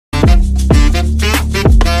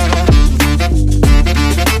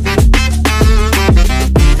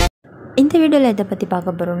வீடியோவில் இதை பற்றி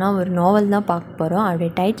பார்க்க போகிறோம்னா ஒரு நாவல் தான் பார்க்க போகிறோம்.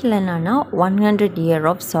 அதோடைய டைட்டில் என்னன்னா 100 Years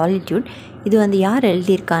of Solitude. இது வந்து யார்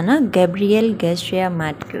எழுதியிருக்கான்னா கேப்ரியல் கர்சியா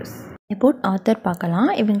மார்க்யூஸ். அபவுட் ஆத்தர் பார்க்கலாம்.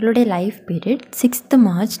 இவங்களுடைய life period 6th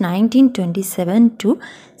March 1927 to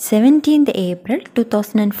 17th April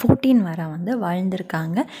 2014 வரை வந்து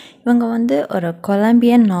வாழ்ந்திருக்காங்க. இவங்க வந்து ஒரு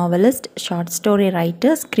Colombian novelist, short story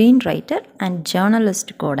writer, screen writer and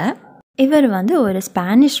journalist கூட. இவர் வந்து ஒரு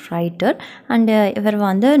ஸ்பானிஷ் ரைட்டர் அண்டு இவர்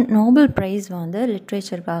வந்து நோபல் ப்ரைஸ் வந்து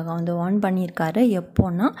லிட்ரேச்சருக்காக வந்து ஒன் பண்ணியிருக்காரு.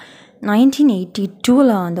 எப்போன்னா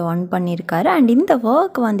 1982 வந்து ஒன் பண்ணியிருக்காரு. அண்ட் இந்த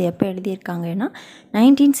ஒர்க் வந்து எப்போ எழுதியிருக்காங்கன்னா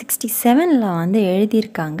 1967 வந்து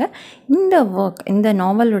எழுதியிருக்காங்க. இந்த ஒர்க், இந்த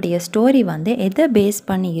நாவலுடைய ஸ்டோரி வந்து எதை பேஸ்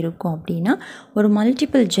பண்ணி இருக்கும் அப்படின்னா ஒரு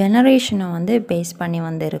மல்டிபிள் ஜெனரேஷனை வந்து பேஸ் பண்ணி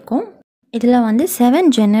வந்து இருக்கும். இதில் வந்து 7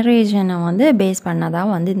 ஜெனரேஷனை வந்து பேஸ்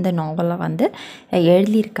பண்ணதாக வந்து இந்த நாவலை வந்து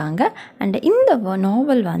எழுதியிருக்காங்க. அண்ட் இந்த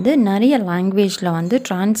நாவல் வந்து நிறைய லாங்குவேஜில் வந்து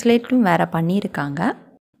ட்ரான்ஸ்லேட்டும் வேறு பண்ணியிருக்காங்க.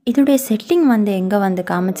 இதோடைய செட்டிங் வந்து எங்கே வந்து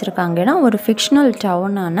காமிச்சிருக்காங்கன்னா ஒரு ஃபிக்ஷனல்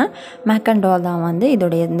டவுனான மேக்கண்டோ தான் வந்து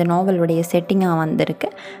இந்த நாவலுடைய செட்டிங்காக வந்திருக்கு.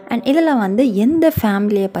 அண்ட் இதில் வந்து எந்த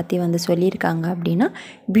ஃபேமிலியை பற்றி வந்து சொல்லியிருக்காங்க அப்படின்னா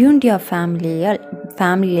பியூண்டியா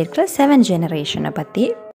ஃபேமிலியில் இருக்கிற 7 ஜெனரேஷனை பற்றி.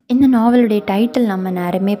 இந்த நாவலுடைய டைட்டில் நம்ம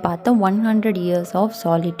நேரமே பார்த்தோம், 100 Years of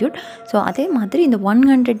Solitude. ஸோ அதே மாதிரி இந்த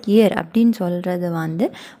 100 year அப்படின்னு சொல்கிறது வந்து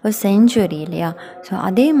ஒரு செஞ்சுரி இல்லையா? ஸோ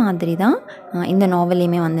அதே மாதிரி தான் இந்த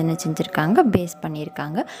நாவலையுமே வந்து என்ன செஞ்சுருக்காங்க, பேஸ்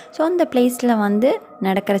பண்ணியிருக்காங்க. ஸோ அந்த பிளேஸில் வந்து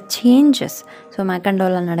நடக்கிற சேஞ்சஸ், ஸோ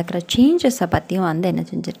மேக்கண்டோவில் நடக்கிற சேஞ்சஸை பற்றியும் வந்து என்ன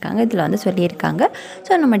செஞ்சுருக்காங்க, இதில் வந்து சொல்லியிருக்காங்க.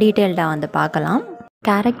 ஸோ நம்ம டீட்டெயில்டாக வந்து பார்க்கலாம்.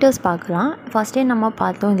 கேரக்டர்ஸ் பார்க்கலாம். ஃபஸ்ட்டே நம்ம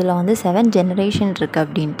பார்த்தோம் இதில் வந்து 7 ஜெனரேஷன் இருக்குது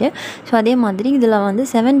அப்படின்ட்டு. ஸோ அதே மாதிரி இதில் வந்து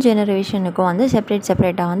 7 ஜெனரேஷனுக்கும் வந்து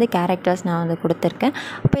செப்பரேட்டாக வந்து கேரக்டர்ஸ் நான் வந்து கொடுத்துருக்கேன்.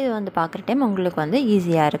 அப்போ இது வந்து பார்க்குற டைம் உங்களுக்கு வந்து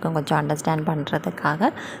ஈஸியாக இருக்கும் கொஞ்சம் அண்டர்ஸ்டாண்ட்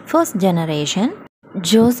பண்ணுறதுக்காக. First generation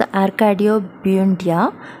Jose ஆர்காடியோ பியூண்டியா.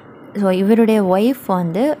 ஸோ இவருடைய ஒய்ஃப்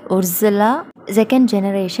வந்து உர்சுலா. செகண்ட்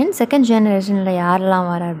ஜெனரேஷனில் யாரெல்லாம்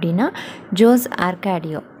வர அப்படின்னா ஜோஸ்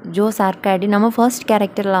ஆர்காடியோ. நம்ம ஃபர்ஸ்ட்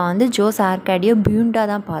கேரக்டரில் வந்து ஜோஸ் ஆர்காடியோ பியூண்டா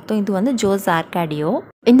தான் பார்த்தோம். இது வந்து ஜோஸ் ஆர்காடியோ.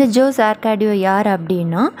 இந்த ஜோஸ் ஆர்காடியோ யார்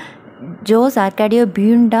அப்படின்னா ஜோஸ் ஆர்காடியோ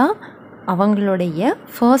பியூண்டா அவங்களுடைய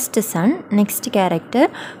ஃபர்ஸ்ட் சன். நெக்ஸ்ட் கேரக்டர்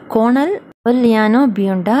கோனல் லியானோ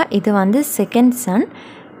பியூண்டா, இது வந்து செகண்ட் சன்.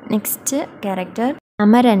 நெக்ஸ்ட்டு கேரக்டர்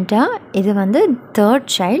அமரண்டா, இது வந்து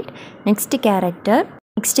தேர்ட் சைல்ட்.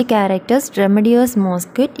 நெக்ஸ்ட் கேரக்டர்ஸ் ரெமடியோஸ்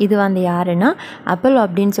மோஸ்கிட், இது வந்து யாருன்னா அப்பல்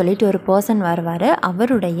அப்படின்னு சொல்லிட்டு ஒரு பர்சன் வருவார்,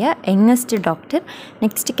 அவருடைய youngest doctor.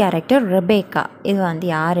 Next character Rebecca, இது வந்து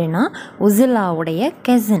யாருன்னா உசுலாவுடைய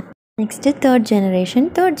கெசன். நெக்ஸ்ட்டு தேர்ட்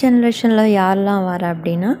ஜெனரேஷனில் யாரெல்லாம் வர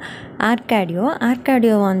அப்படின்னா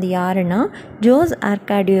ஆர்காடியோ வந்து யாருன்னா ஜோஸ்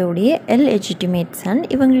ஆர்காடியோடைய எல்எஜிட்டிமேட் சன்.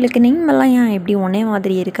 இவங்களுக்கு நேமெல்லாம் ஏன் எப்படி ஒரே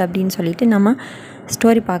மாதிரி இருக்குது அப்படின்னு சொல்லிட்டு நம்ம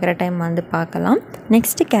ஸ்டோரி பார்க்குற டைம் வந்து பார்க்கலாம்.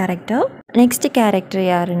 நெக்ஸ்ட் கேரக்டர்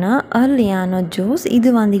யாருன்னா லியானோ ஜோஸ், இது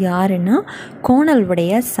வந்து யாருன்னா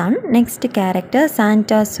கோனலுடைய Sun. Next character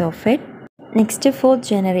Santa சோஃபெட். Next fourth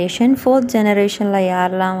ஜெனரேஷனில்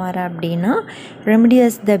யாரெல்லாம் வர அப்படின்னா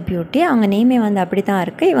ரெமடியஸ் த பியூட்டி, அவங்க நேமே வந்து அப்படி தான்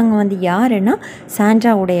இருக்குது. இவங்க வந்து யாருன்னா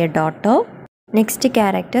சாண்ட்ராவுடைய டாட்டர். நெக்ஸ்ட்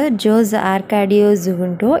கேரக்டர் ஜோஸ் ஆர்காடியோ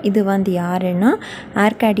ஜுகுண்டோ, இது வந்து யாருன்னா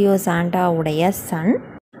ஆர்காடியோ சாண்டாவுடைய சன்.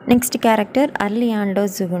 நெக்ஸ்ட் கேரக்டர் அர்லியாண்டோ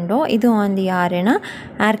ஜுகுண்டோ, இது வந்து யாருன்னா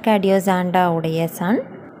ஆர்காடியோ சாண்டாவுடைய சன்.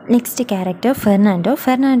 நெக்ஸ்ட் கேரக்டர்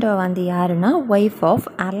ஃபெர்னாண்டோ வந்து யாருன்னா ஒய்ஃப் ஆஃப்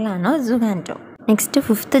அர்லானோ ஜுகாண்டோ. நெக்ஸ்ட்டு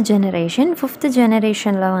ஃபிஃப்த்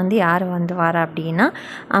ஜெனரேஷனில் வந்து யார் வந்து வர அப்படின்னா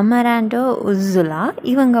அமராண்டோ உசுலா,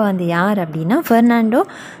 இவங்க வந்து யார் அப்படின்னா ஃபெர்னாண்டோ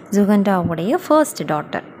ஜுகண்டாவுடைய ஃபர்ஸ்ட்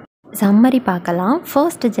டாட்டர். சம்மரி பார்க்கலாம்.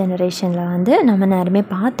 ஃபர்ஸ்ட் ஜெனரேஷனில் வந்து நம்ம நேரமே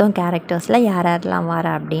பார்த்தோம் கேரக்டர்ஸில் யாரெல்லாம் வர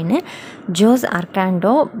அப்படின்னு. ஜோஸ்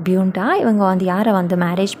ஆர்காண்டோ பியூண்டா, இவங்க வந்து யாரை வந்து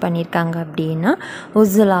மேரேஜ் பண்ணியிருக்காங்க அப்படின்னா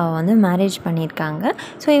உசுலாவை வந்து மேரேஜ் பண்ணியிருக்காங்க.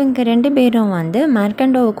 ஸோ இவங்க 2 பேரும் வந்து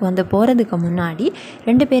மேர்கண்டோவுக்கு வந்து போகிறதுக்கு முன்னாடி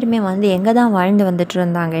 2 பேருமே வந்து எங்கே தான் வாழ்ந்து வந்துட்டு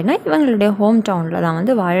இருந்தாங்கன்னா இவங்களுடைய ஹோம் டவுனில் தான்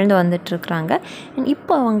வந்து வாழ்ந்து வந்துட்டுருக்குறாங்க.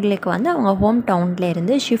 இப்போ அவங்களுக்கு வந்து அவங்க ஹோம்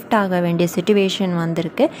டவுன்லேருந்து ஷிஃப்ட் ஆக வேண்டிய சிச்சுவேஷன்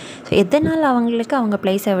வந்திருக்கு. ஸோ எதனால் அவங்களுக்கு அவங்க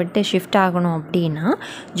பிளேஸை விட்டு ஷிஃப்ட் ஆகணும் அப்படின்னா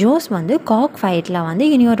ஜோஸ் வந்து காக் ஃபைட்டில் வந்து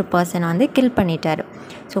இன்னொரு பர்சனை வந்து கில் பண்ணிட்டார்.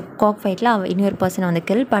 ஸோ காக் ஃபைட்டில் இன்னொரு பர்சனை வந்து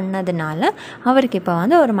கில் பண்ணதுனால அவருக்கு இப்போ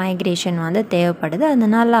வந்து ஒரு மைக்ரேஷன் வந்து தேவைப்படுது.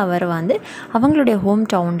 அதனால் அவர் வந்து அவங்களுடைய ஹோம்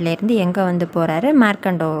டவுன்லேருந்து எங்கே வந்து போகிறாரு,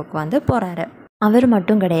 மேர்கண்டோவுக்கு வந்து போகிறாரு. அவர்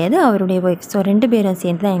மட்டும் கிடையாது, அவருடைய ஒய்ஃப். ஸோ 2 பேரும்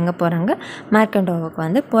சேர்ந்து தான் எங்கே போகிறாங்க, மேர்கண்டோவுக்கு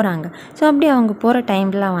வந்து போகிறாங்க. ஸோ அப்படி அவங்க போகிற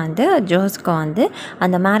டைமில் வந்து ஜோஸ்க்கு வந்து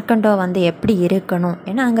அந்த மேர்கண்டோ வந்து எப்படி இருக்கணும்,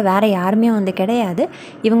 ஏன்னா அங்கே வேறு யாருமே வந்து கிடையாது,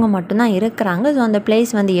 இவங்க மட்டும்தான் இருக்கிறாங்க. ஸோ அந்த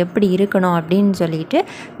பிளேஸ் வந்து எப்படி இருக்கணும் அப்படின்னு சொல்லிட்டு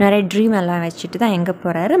நிறைய ட்ரீம் எல்லாம் வச்சுட்டு தான் எங்கே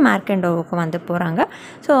போகிறாரு, மேர்கண்டோவுக்கு வந்து போகிறாங்க.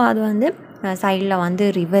 ஸோ அது வந்து சைடில் வந்து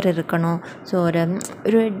ரிவர் இருக்கணும். ஸோ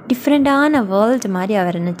ஒரு டிஃப்ரெண்ட்டான வேர்ல்டு மாதிரி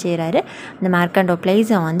அவர் என்ன செய்கிறாரு, அந்த மார்க்கண்டோ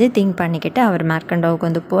பிளேஸை வந்து திங்க் பண்ணிக்கிட்டு அவர் மார்க்கண்டோவுக்கு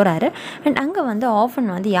வந்து போகிறாரு. அண்ட் அங்கே வந்து ஆஃபன்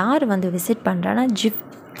வந்து யார் வந்து விசிட் பண்ணுறான்னா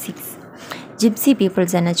ஜிப்சி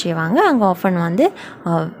பீப்புள்ஸ் என்ன செய்வாங்க, அங்கே ஆஃபன் வந்து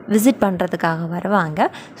விசிட் பண்ணுறதுக்காக வருவாங்க.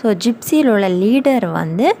 ஸோ ஜிப்சியில் உள்ள லீடர்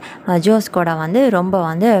வந்து ஜோஸ் கூட வந்து ரொம்ப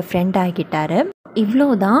வந்து ஃப்ரெண்ட் ஆகிட்டார். இவ்வளோ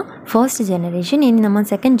தான் ஃபர்ஸ்ட் ஜெனரேஷன். இனி நம்ம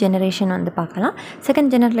செகண்ட் ஜெனரேஷன் வந்து பார்க்கலாம்.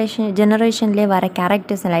 செகண்ட் ஜெனரேஷன்லேயே வர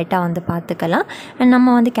கேரக்டர்ஸ் லைட்டாக வந்து பார்த்துக்கலாம். அண்ட்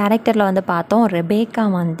நம்ம வந்து கேரக்டரில் வந்து பார்த்தோம், ரெபேக்கா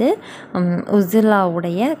வந்து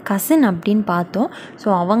உசிலாவுடைய கசின் அப்படின்னு பார்த்தோம். ஸோ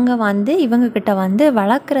அவங்க வந்து இவங்கக்கிட்ட வந்து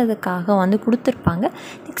வளர்க்குறதுக்காக வந்து கொடுத்துருப்பாங்க.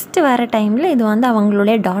 நெக்ஸ்ட்டு வர டைமில் இது வந்து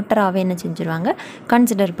அவங்களுடைய டாட்டராகவே என்ன செஞ்சுருவாங்க,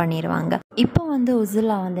 கன்சிடர் பண்ணிடுவாங்க. இப்போ வந்து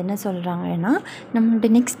உசிலா வந்து என்ன சொல்கிறாங்கன்னா, நம்மளோட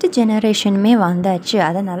நெக்ஸ்ட் ஜெனரேஷனுமே வந்தாச்சு,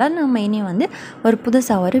 அதனால் நம்ம இனி வந்து ஒரு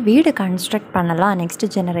புதுசாக ஒரு வீடு கன்ஸ்ட்ரக்ட் பண்ணலாம் நெக்ஸ்ட்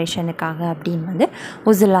ஜெனரேஷனுக்காக அப்படின்னு வந்து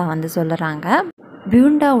உசிலா வந்து சொல்கிறாங்க.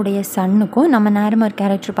 பியூண்டாவுடைய சன்னுக்கும் நம்ம நேரமாக ஒரு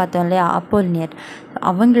கேரக்டர் பார்த்தோம் இல்லையா, அப்போல்னியர்,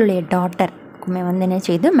 அவங்களுடைய டாட்டருக்குமே வந்து என்ன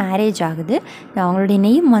செய்யுது, மேரேஜ் ஆகுது. அவங்களுடைய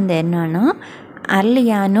நேம் வந்து என்னன்னா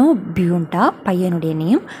அர்லியானோ பியூண்டா, பையனுடைய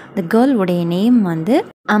நேம். இந்த கேர்ளுடைய நேம் வந்து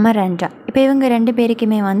அமரண்டா. இப்போ இவங்க 2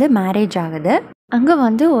 பேருக்குமே வந்து மேரேஜ் ஆகுது. அங்கே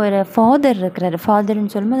வந்து ஒரு ஃபாதர் இருக்கிறாரு.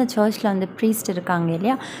 ஃபாதர்னு சொல்லும்போது அந்த சர்ச்சில் வந்து ப்ரீஸ்ட் இருக்காங்க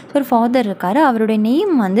இல்லையா, ஸோ ஒரு ஃபாதர் இருக்கார். அவருடைய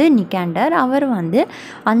நேம் வந்து நிக்காண்டர். அவர் வந்து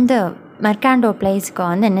அந்த மெர்காண்டோ பிளேஸ்க்கு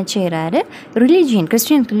வந்து என்ன செய்கிறாரு,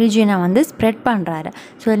 கிறிஸ்டியன் ரிலீஜியனை வந்து ஸ்ப்ரெட் பண்ணுறாரு.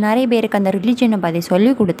 ஸோ நிறைய பேருக்கு அந்த ரிலீஜியனை பற்றி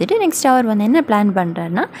சொல்லி கொடுத்துட்டு நெக்ஸ்ட் அவர் வந்து என்ன பிளான்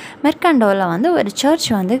பண்ணுறாருன்னா, மெர்காண்டோவில் வந்து ஒரு சர்ச்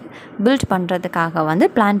வந்து பில்ட் பண்ணுறதுக்காக வந்து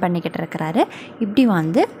பிளான் பண்ணிக்கிட்டு இருக்கிறாரு. இப்படி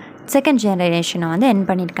வந்து செகண்ட் ஜெனரேஷனை வந்து என்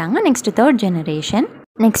பண்ணியிருக்காங்க. நெக்ஸ்ட்டு தேர்ட்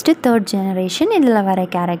ஜெனரேஷன் இதில் வர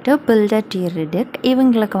கேரக்டர் பில்டர் டீரிடிக்.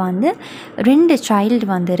 இவங்களுக்கு வந்து 2 சைல்டு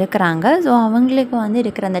வந்து இருக்கிறாங்க. ஸோ அவங்களுக்கு வந்து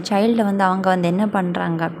இருக்கிற அந்த சைல்டை வந்து அவங்க வந்து என்ன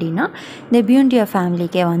பண்ணுறாங்க அப்படின்னா, இந்த பியூண்டியா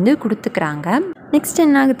ஃபேமிலிக்கே வந்து கொடுத்துக்கிறாங்க. நெக்ஸ்ட்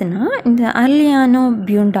என்ன ஆகுதுன்னா, இந்த அர்லியானோ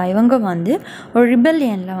பியூண்டா இவங்க வந்து ஒரு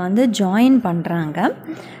ரிபெல்லியனில் வந்து ஜாயின் பண்ணுறாங்க.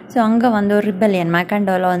 ஸோ அங்கே வந்து ஒரு ரிபெல்லியன்,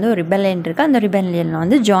 மெர்காண்டோவில் வந்து ஒரு ரிபெல்லியன் இருக்குது, அந்த ரிபெல்லியனில்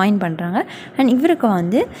வந்து ஜாயின் பண்ணுறாங்க. அண்ட் இவருக்கு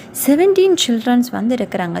வந்து 17 சில்ட்ரன்ஸ் வந்து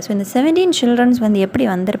இருக்கிறாங்க. ஸோ இந்த 17 சில்ட்ரன்ஸ் வந்து எப்படி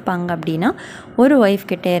வந்திருப்பாங்க அப்படின்னா, ஒரு ஒய்ஃப்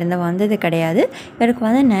கிட்டே இருந்து வந்தது கிடையாது. இவருக்கு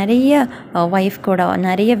வந்து நிறைய ஒய்ஃப் கூட,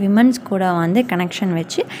 நிறைய விமன்ஸ் கூட வந்து கனெக்ஷன்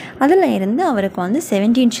வச்சு அதில் இருந்து அவருக்கு வந்து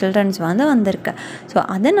 17 சில்ட்ரன்ஸ் வந்து வந்திருக்கு. ஸோ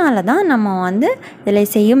அதனால தான் நம்ம வந்து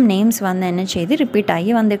இதில் செய்யும் நேம்ஸ் வந்து என்ன செய்து ரிப்பீட்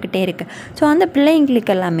ஆகி வந்துக்கிட்டே இருக்குது. ஸோ அந்த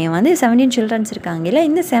பிள்ளைங்களுக்கு எல்லாமே வந்து 17 சில்ட்ரன்ஸ் இருக்காங்க இல்லை,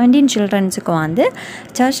 இந்த 17 சில்ட்ரன்ஸுக்கு வந்து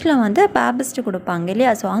சர்ச்சில் வந்து பேப்டிஸ்ட் கொடுப்பாங்க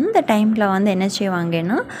இல்லையா. ஸோ அந்த டைமில் வந்து என்ன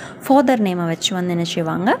செய்வாங்கன்னா, ஃபாதர் நேமை வச்சு வந்து என்ன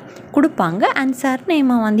செய்வாங்க, கொடுப்பாங்க. அண்ட் சர்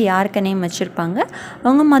நேமை வந்து யாருக்கு நேம் வச்சுருப்பாங்க,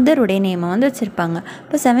 அவங்க மதருடைய நேமை வந்து வச்சுருப்பாங்க.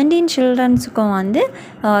 இப்போ 17 சில்ட்ரன்ஸுக்கும் வந்து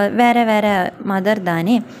வேறு மதர்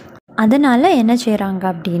தானே, அதனால் என்ன செய்கிறாங்க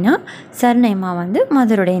அப்படின்னா சர் நேமாக வந்து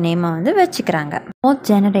மதருடைய நேமை வந்து வச்சுக்கிறாங்க. 4th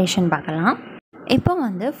ஜெனரேஷன் பார்க்கலாம். இப்போ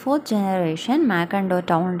வந்து 4th ஜெனரேஷன் மேர்காண்டோ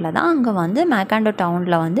டவுனில் தான். அங்கே வந்து மேர்காண்டோ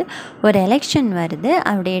டவுனில் வந்து ஒரு எலெக்ஷன் வருது.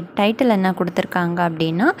 அவருடைய டைட்டில் என்ன கொடுத்துருக்காங்க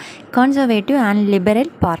அப்படின்னா, conservative and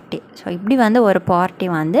liberal party. So இப்படி வந்து ஒரு பார்ட்டி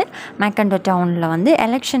வந்து மேர்காண்டோ டவுனில் வந்து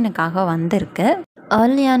எலெக்ஷனுக்காக வந்திருக்கு.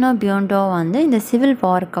 அர்லியானோ பியூண்டோ வந்து இந்த சிவில்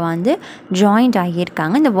வாருக்கு வந்து ஜாயின்ட்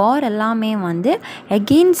ஆகியிருக்காங்க. இந்த வார் எல்லாமே வந்து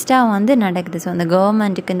எகெயின்ஸ்டாக வந்து நடக்குது. ஸோ இந்த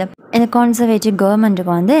கவர்மெண்ட்டுக்கு, இந்த கன்சர்வேட்டிவ்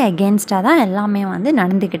கவர்மெண்ட்டுக்கு வந்து எகெயின்ஸ்டாக தான் எல்லாமே வந்து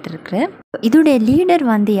நடந்துக்கிட்டு இருக்குது. இதோடைய லீடர்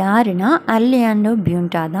வந்து யாருன்னா அர்லியானோ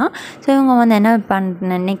பியூண்டா தான். ஸோ இவங்க வந்து என்ன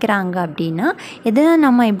நினைக்கிறாங்க அப்படின்னா, எதுதான்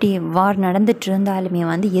நம்ம இப்படி வார் நடந்துட்டு இருந்தாலுமே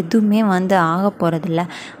வந்து எதுவுமே வந்து ஆக போகிறதில்ல,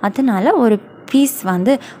 அதனால் ஒரு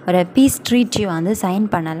பீஸ் ட்ரீட்டி வந்து சைன்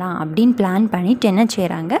பண்ணலாம் அப்படின்னு பிளான் பண்ணிட்டு என்ன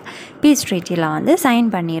செய்கிறாங்க, பீஸ் ட்ரீட்டியில் வந்து சைன்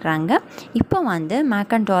பண்ணிடுறாங்க. இப்போ வந்து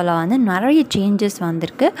மேர்காண்டோவில் வந்து நிறைய சேஞ்சஸ்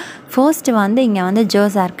வந்திருக்கு. ஃபர்ஸ்ட்டு வந்து இங்கே வந்து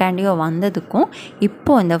ஜோஸ் ஆர்காண்டியோ வந்ததுக்கும்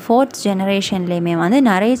இப்போது இந்த 4th ஜெனரேஷன்லேயுமே வந்து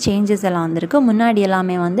நிறைய சேஞ்சஸ் எல்லாம் வந்திருக்கு. முன்னாடி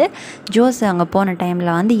எல்லாமே வந்து ஜோஸ் அங்கே போன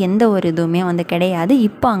டைமில் வந்து எந்த ஒரு இதுவுமே வந்து கிடையாது.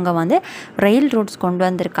 இப்போ அங்கே வந்து ரயில் ரோட்ஸ் கொண்டு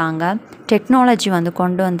வந்திருக்காங்க, டெக்னாலஜி வந்து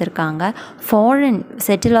கொண்டு வந்திருக்காங்க, ஃபாரின்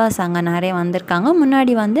செட்டிலர்ஸ் அங்கே நிறைய வந்திருக்காங்க.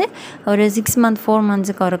 முன்னாடி வந்து ஒரு 6 months 4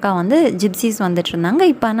 monthsக்கு ஒருக்கா வந்து ஜிப்சிஸ் வந்துட்டு இருந்தாங்க.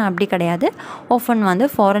 இப்போ ஆனால் அப்படி கிடையாது, ஓஃபன் வந்து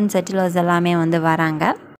ஃபாரின் செட்டிலர்ஸ் எல்லாமே வந்து வராங்க.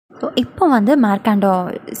 ஸோ இப்போ வந்து மார்க்காண்டோ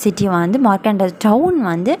சிட்டி வந்து மார்க்காண்டோ டவுன்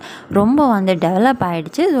வந்து ரொம்ப வந்து டெவலப்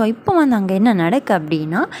ஆகிடுச்சு. ஸோ இப்போ வந்து அங்கே என்ன நடக்கு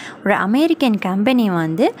அப்படின்னா, ஒரு அமெரிக்கன் கம்பெனி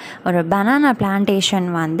வந்து ஒரு பனானா பிளான்டேஷன்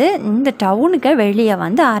வந்து இந்த டவுனுக்கு வெளியே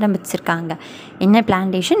வந்து ஆரம்பிச்சிருக்காங்க. என்ன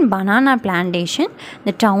பிளான்டேஷன்? Banana plantation.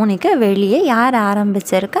 இந்த டவுனுக்கு வெளியே யார்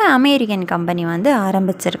ஆரம்பிச்சிருக்கா? அமெரிக்கன் கம்பெனி வந்து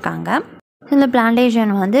ஆரம்பிச்சிருக்காங்க. இந்த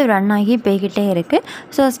பிளான்டேஷன் வந்து ரன் ஆகி போய்கிட்டே இருக்குது.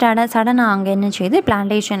 ஸோ சடனாக அங்கே என்ன செய்யுது,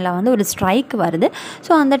 பிளான்டேஷனில் வந்து ஒரு ஸ்ட்ரைக் வருது.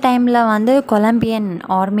 ஸோ அந்த டைமில் வந்து கொலம்பியன்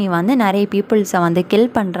ஆர்மி வந்து நிறைய பீப்புள்ஸை வந்து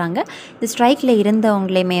கில் பண்ணுறாங்க. இந்த ஸ்ட்ரைக்கில்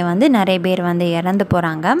இருந்தவங்களையுமே வந்து நிறைய பேர் வந்து இறந்து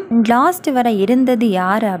போகிறாங்க. லாஸ்ட் வரை இருந்தது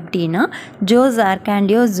யார் அப்படின்னா ஜோஸ்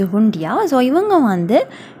ஆர்காண்டியோ ஜுகுண்டியா. ஸோ இவங்க வந்து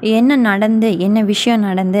என்ன விஷயம்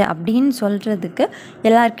நடந்து அப்படின்னு சொல்கிறதுக்கு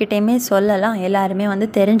எல்லார்கிட்டையுமே சொல்லலாம், எல்லாருமே வந்து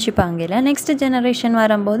தெரிஞ்சுப்பாங்க. இல்லை நெக்ஸ்ட் ஜெனரேஷன்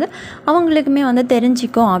வரும்போது அவங்களுக்குமே வந்து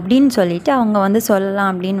தெரிஞ்சிக்கும் அப்படின்னு சொல்லிட்டு அவங்க வந்து சொல்லலாம்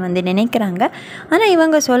அப்படின்னு வந்து நினைக்கிறாங்க. ஆனால்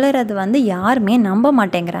இவங்க சொல்லுறது வந்து யாருமே நம்ப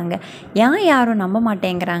மாட்டேங்கிறாங்க. யாரும் நம்ப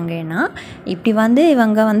மாட்டேங்கிறாங்கன்னா,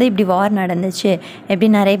 இவங்க வந்து இப்படி வார் நடந்துச்சு, எப்படி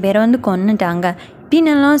நிறைய பேரை வந்து கொன்னுட்டாங்க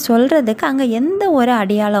இப்படின்னெல்லாம் சொல்கிறதுக்கு அங்கே எந்த ஒரு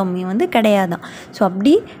அடையாளமுமே வந்து கிடையாதான். ஸோ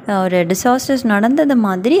அப்படி ஒரு டிசாஸ்டர்ஸ் நடந்தது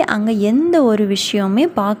மாதிரி அங்கே எந்த ஒரு விஷயமே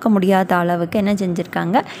பார்க்க முடியாத அளவுக்கு என்ன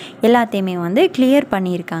செஞ்சுருக்காங்க, எல்லாத்தையுமே வந்து கிளியர்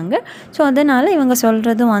பண்ணியிருக்காங்க. ஸோ அதனால் இவங்க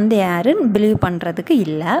சொல்கிறதும் வந்து யாரும் பிலீவ் பண்ணுறதுக்கு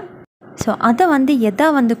இல்லை. ஸோ அதை வந்து எதை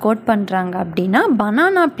வந்து கோட் பண்ணுறாங்க அப்படின்னா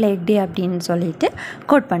பனானா பிளேக் டே அப்படின்னு சொல்லிட்டு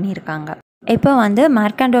கோட் பண்ணியிருக்காங்க. இப்போ வந்து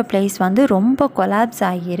மார்க்காண்டோ பிளேஸ் வந்து ரொம்ப கொலாப்ஸ்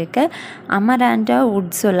ஆகியிருக்கு. அமராண்டா,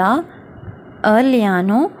 உட்சுலா,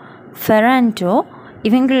 ஏர்லியானோ, ஃபெரான்டோ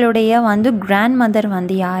இவங்களுடைய வந்து கிராண்ட் மதர்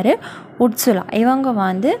வந்து யார், உட்சுலா. இவங்க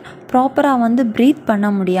வந்து ப்ராப்பராக வந்து ப்ரீத் பண்ண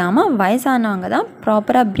முடியாமல், வயசானவங்க தான்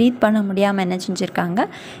ப்ராப்பராக ப்ரீத் பண்ண முடியாமல் என்ன செஞ்சுருக்காங்க,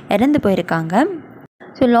 இறந்து போயிருக்காங்க.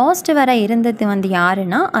 ஸோ லாஸ்ட் வரை இருந்தது வந்து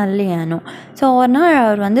யாருன்னா ஏர்லியானோ. ஸோ ஒரு நாள்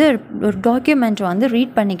அவர் வந்து ஒரு டாக்குமெண்ட் வந்து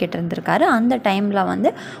ரீட் பண்ணிக்கிட்டு இருந்திருக்காரு. அந்த டைமில் வந்து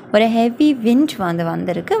ஒரு ஹெவி விண்ட் வந்து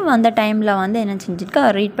வந்திருக்கு. அந்த டைமில் வந்து என்ன செஞ்சுருக்கு,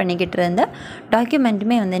 அவர் ரீட் பண்ணிக்கிட்டு இருந்த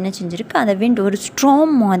டாக்குமெண்ட்டுமே வந்து என்ன செஞ்சுருக்கு, அந்த விண்ட் ஒரு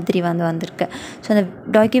ஸ்ட்ராங் மாதிரி வந்து வந்திருக்கு. ஸோ அந்த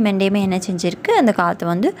டாக்குமெண்ட்டையுமே என்ன செஞ்சுருக்கு, அந்த காற்று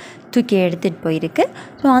வந்து தூக்கி எடுத்துகிட்டு போயிருக்கு.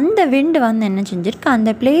 ஸோ அந்த விண்டு வந்து என்ன செஞ்சுருக்கு,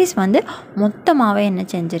 அந்த பிளேஸ் வந்து மொத்தமாகவே என்ன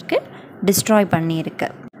செஞ்சுருக்கு, டிஸ்ட்ராய் பண்ணியிருக்கு.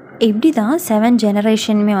 இப்படி தான் 7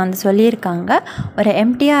 ஜெனரேஷனுமே வந்து சொல்லியிருக்காங்க. ஒரு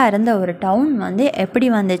எம்டியாக இருந்த ஒரு டவுன் வந்து எப்படி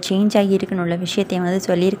வந்து சேஞ்ச் ஆகியிருக்குன்னு உள்ள விஷயத்தையும் வந்து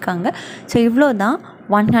சொல்லியிருக்காங்க. ஸோ இவ்வளோ தான்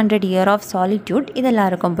 100 Year of Solitude. இது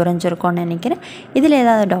எல்லாருக்கும் புரிஞ்சிருக்கும்னு நினைக்கிறேன். இதில்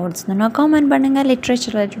ஏதாவது டவுட்ஸ்னால் காமெண்ட் பண்ணுங்கள்.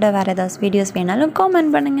 லிட்ரேச்சர் ரிலேட்டடாக வேறு ஏதாவது வீடியோஸ் வேணாலும்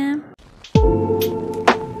காமெண்ட் பண்ணுங்கள்.